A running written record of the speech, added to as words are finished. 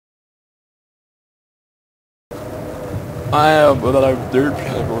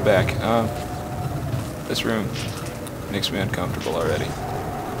We're back. This room makes me uncomfortable already. And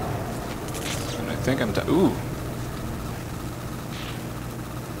I think I'm done. Ooh!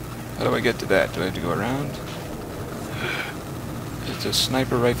 How do I get to that? Do I have to go around? It's a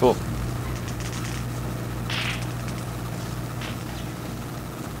sniper rifle.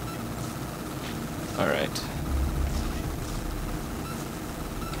 Alright.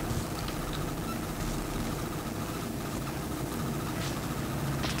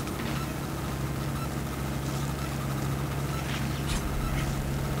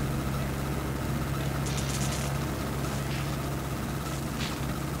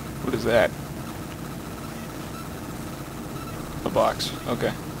 What is that? A box.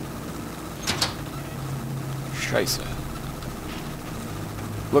 Okay. Scheisse.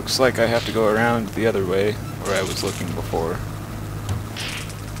 Looks like I have to go around the other way, where I was looking before.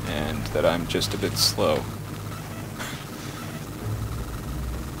 And that I'm just a bit slow.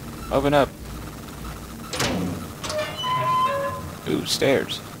 Open up! Ooh,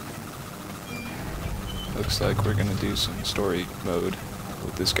 stairs. Looks like we're gonna do some story mode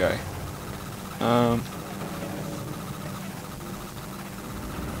with this guy.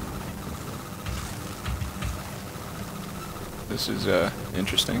 This is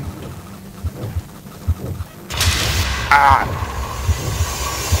interesting. Ah!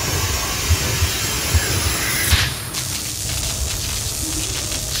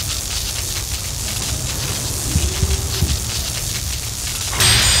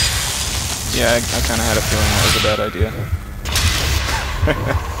 Yeah, I kind of had a feeling that was a bad idea.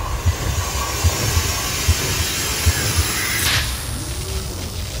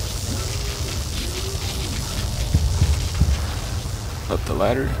 Up the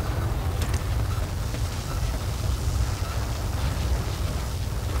ladder.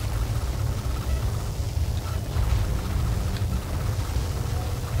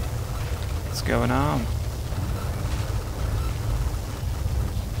 What's going on?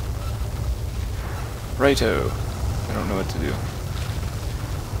 Righto. I don't know what to do.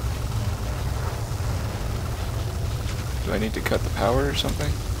 Do I need to cut the power or something?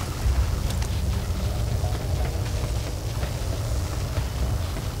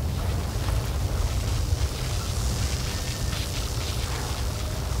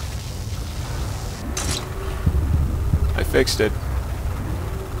 I fixed it.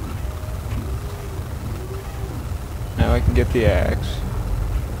 Now I can get the axe.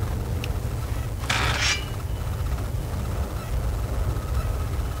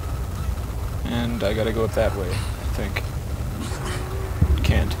 And I gotta go up that way, I think.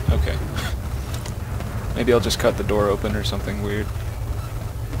 Can't. Okay. Maybe I'll just cut the door open or something weird.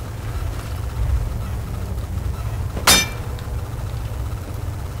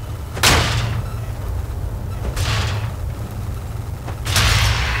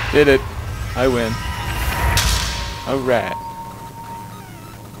 Did it. I win. Alright.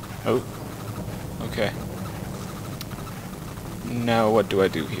 Oh. Okay. Now what do I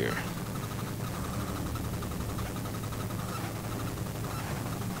do here?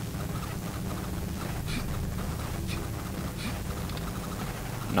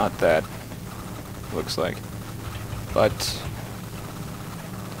 Not that. Looks like. But...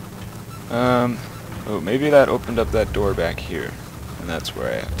 oh, maybe that opened up that door back here. And that's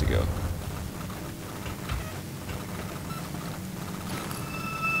where I have to go.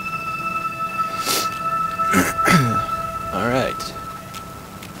 Alright.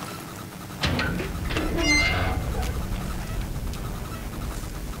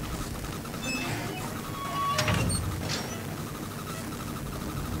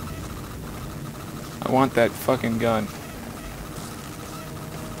 I want that fucking gun.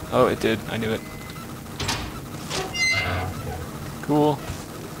 Oh, it did. I knew it. Cool.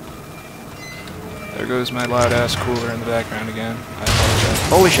 There goes my loud ass cooler in the background again. I apologize.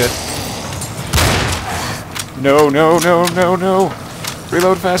 Holy shit! No, no, no, no, no!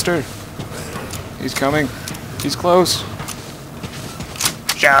 Reload faster! He's coming. He's close.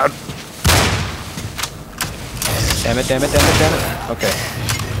 Shout! Damn it, damn it, damn it, damn it. Okay.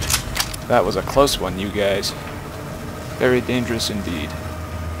 That was a close one, you guys. Very dangerous indeed.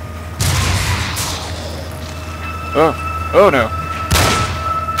 Oh! Oh no!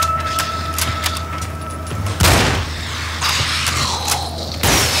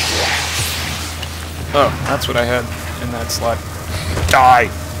 Oh, that's what I had in that slot. Die!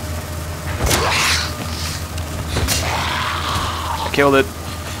 I killed it.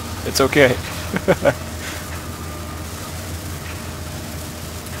 It's okay.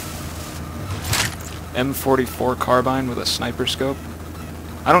 M44 carbine with a sniper scope.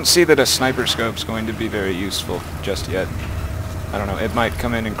 I don't see that a sniper scope's going to be very useful just yet. I don't know, it might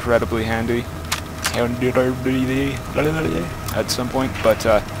come in incredibly handy at some point, but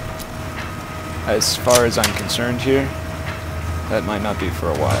as far as I'm concerned here, that might not be for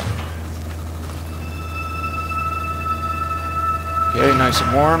a while. Okay, nice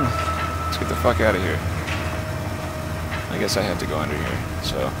and warm. Let's get the fuck out of here. I guess I have to go under here,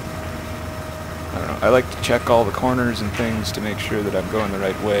 so I don't know. I like to check all the corners and things to make sure that I'm going the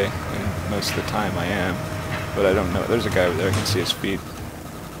right way, and most of the time I am, but I don't know. There's a guy over there, I can see his feet.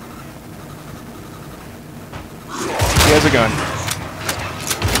 He has a gun.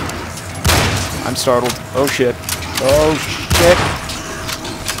 I'm startled. Oh shit. Oh shit.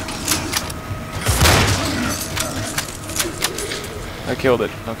 I killed it.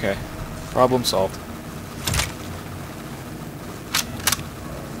 Okay. Problem solved.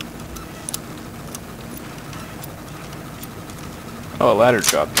 Oh, a ladder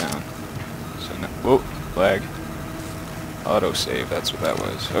dropped down. So no, whoa, lag. Autosave, that's what that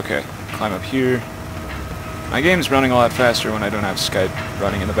was. Okay, climb up here. My game's running a lot faster when I don't have Skype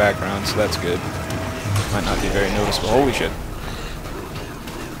running in the background, so that's good. Might not be very noticeable. Holy shit.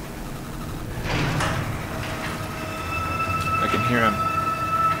 I can hear him,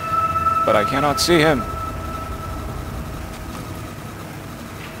 but I cannot see him.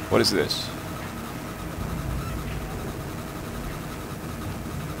 What is this?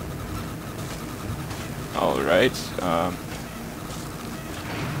 Alright,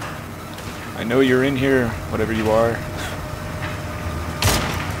 I know you're in here, whatever you are.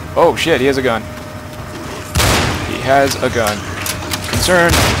 Oh shit, he has a gun. He has a gun.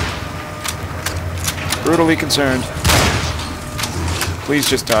 Concerned. Brutally concerned. Please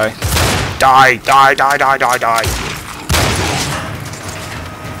just die. Die, die, die, die, die, die.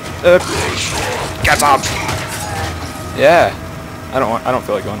 Get up. Yeah. I don't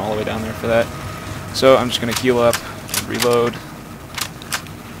feel like going all the way down there for that. So I'm just gonna heal up and reload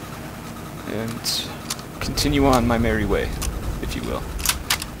and continue on my merry way, if you will.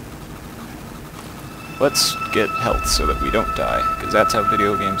 Let's get health so that we don't die, because that's how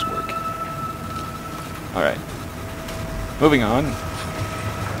video games work. Alright. Moving on.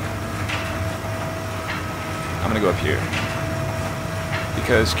 I'm gonna go up here.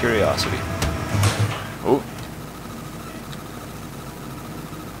 Because curiosity. Oh.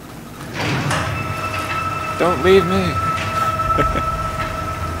 Don't leave me!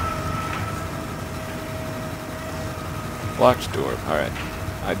 Locked door. Alright.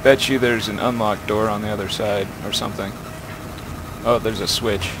 I bet you there's an unlocked door on the other side, or something. Oh, there's a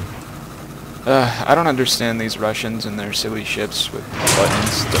switch. I don't understand these Russians and their silly ships with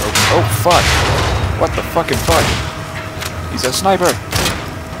buttons to open. Oh, fuck! What the fucking fuck? He's a sniper!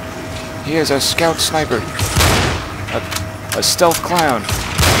 He is a scout sniper! A stealth clown!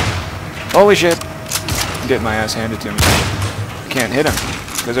 Holy shit! I'm getting my ass handed to me. I can't hit him,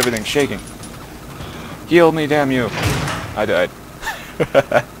 because everything's shaking. Heal me, damn you! I died.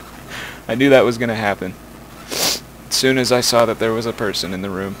 I knew that was gonna happen. As soon as I saw that there was a person in the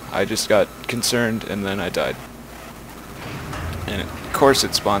room, I just got concerned, and then I died. And of course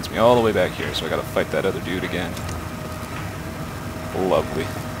it spawns me all the way back here, so I gotta fight that other dude again. Lovely.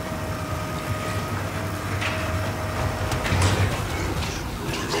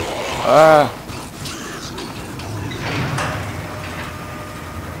 Ah!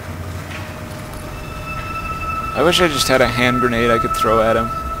 I wish I just had a hand grenade I could throw at him.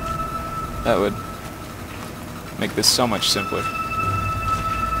 That would make this so much simpler.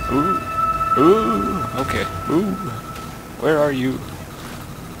 Ooh. Ooh. Okay. Ooh. Where are you?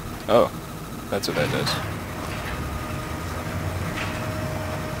 Oh. That's what that does.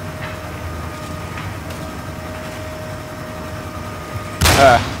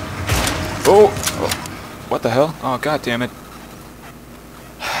 Ah. Oh. Oh. What the hell? Oh, god damn it.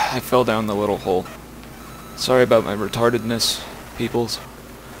 I fell down the little hole. Sorry about my retardedness, peoples.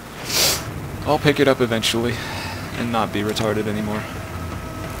 I'll pick it up eventually, and not be retarded anymore.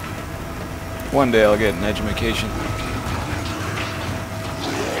 One day I'll get an education.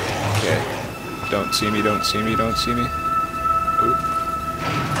 Okay. Don't see me, don't see me, don't see me. Ooh.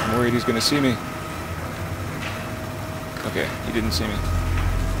 I'm worried he's gonna see me. Okay, he didn't see me.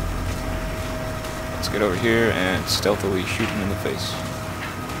 Let's get over here and stealthily shoot him in the face.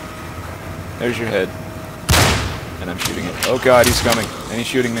 There's your head. And I'm shooting it. Oh god, he's coming. And he's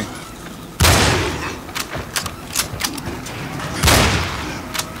shooting me.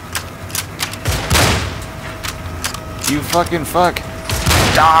 You fucking fuck.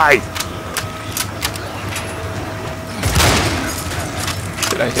 Die!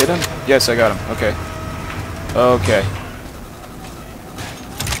 Did I hit him? Yes, I got him. Okay. Okay.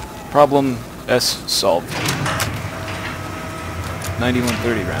 Problem S solved.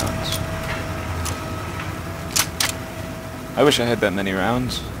 9130 rounds. I wish I had that many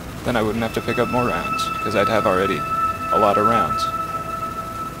rounds. Then I wouldn't have to pick up more rounds, because I'd have already a lot of rounds.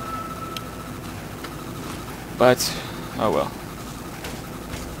 But, oh well.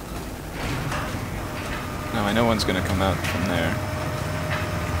 Now I know one's gonna come out from there,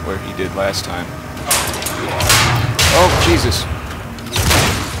 where he did last time. Oh, Jesus!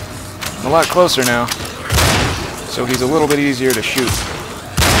 I'm a lot closer now, so he's a little bit easier to shoot.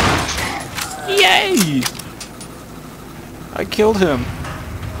 Yay! I killed him!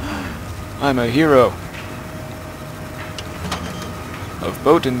 I'm a hero of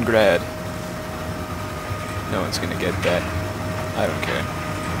Botengrad. No one's gonna get that. I don't care.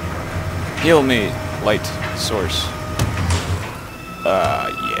 Heal me, light source.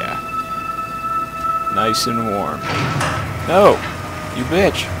 Yeah. Nice and warm. No! You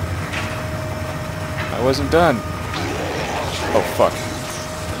bitch! I wasn't done. Oh, fuck.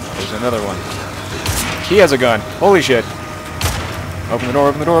 There's another one. He has a gun. Holy shit. Open the door,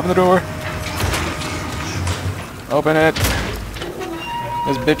 open the door, open the door! Open it!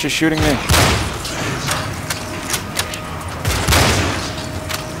 This bitch is shooting me.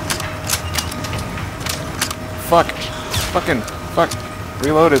 Fuck. Fucking fuck.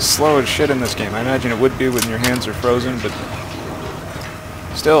 Reload is slow as shit in this game. I imagine it would be when your hands are frozen, but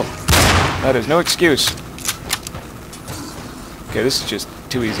still, that is no excuse. Okay, this is just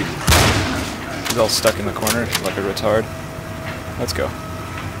too easy. He's all stuck in the corner like a retard. Let's go.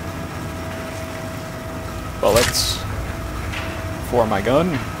 Bullets for my gun.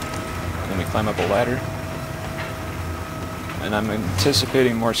 Let me climb up a ladder. And I'm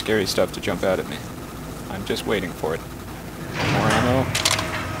anticipating more scary stuff to jump out at me. I'm just waiting for it. More ammo.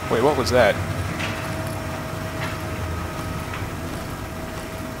 Wait, what was that?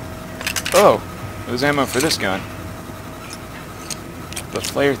 Oh! It was ammo for this gun. The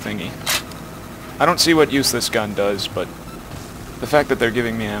flare thingy. I don't see what use this gun does, but the fact that they're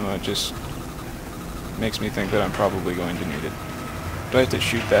giving me ammo just makes me think that I'm probably going to need it. Do I have to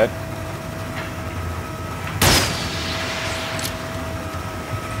shoot that?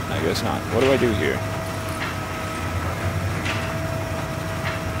 I guess not. What do I do here?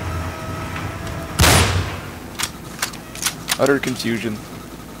 Utter confusion.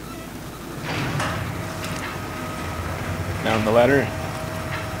 Down the ladder.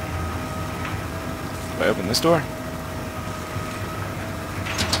 Do I open this door?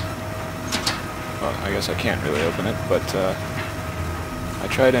 Well, I guess I can't really open it, but I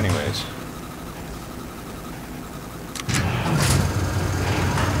tried anyways.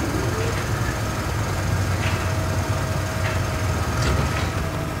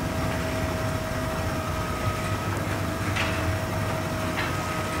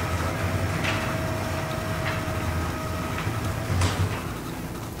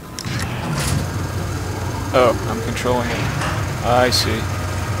 Oh, I'm controlling it. I see.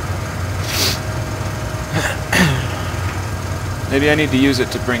 Maybe I need to use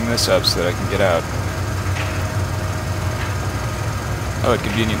it to bring this up so that I can get out. Oh, it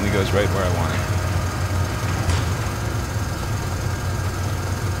conveniently goes right where I want it.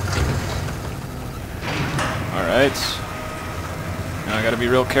 Alright. Now I gotta be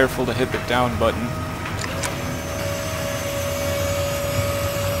real careful to hit the down button.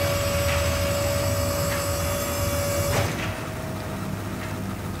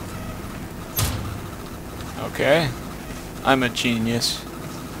 Okay. I'm a genius.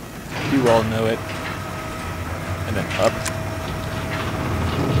 You all know it. And then up.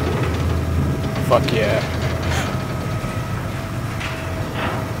 Fuck yeah.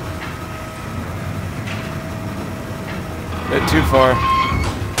 Bit too far.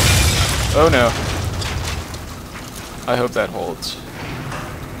 Oh no. I hope that holds.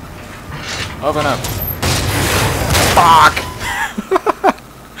 Open up. Fuck!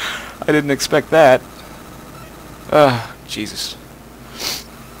 I didn't expect that. Jesus.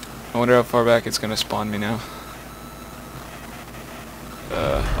 I wonder how far back it's gonna spawn me now.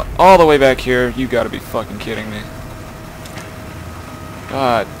 All the way back here? You gotta be fucking kidding me.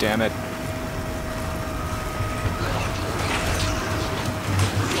 God damn it.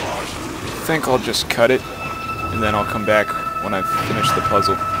 I think I'll just cut it, and then I'll come back when I've finished the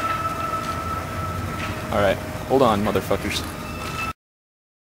puzzle. Alright, hold on, motherfuckers.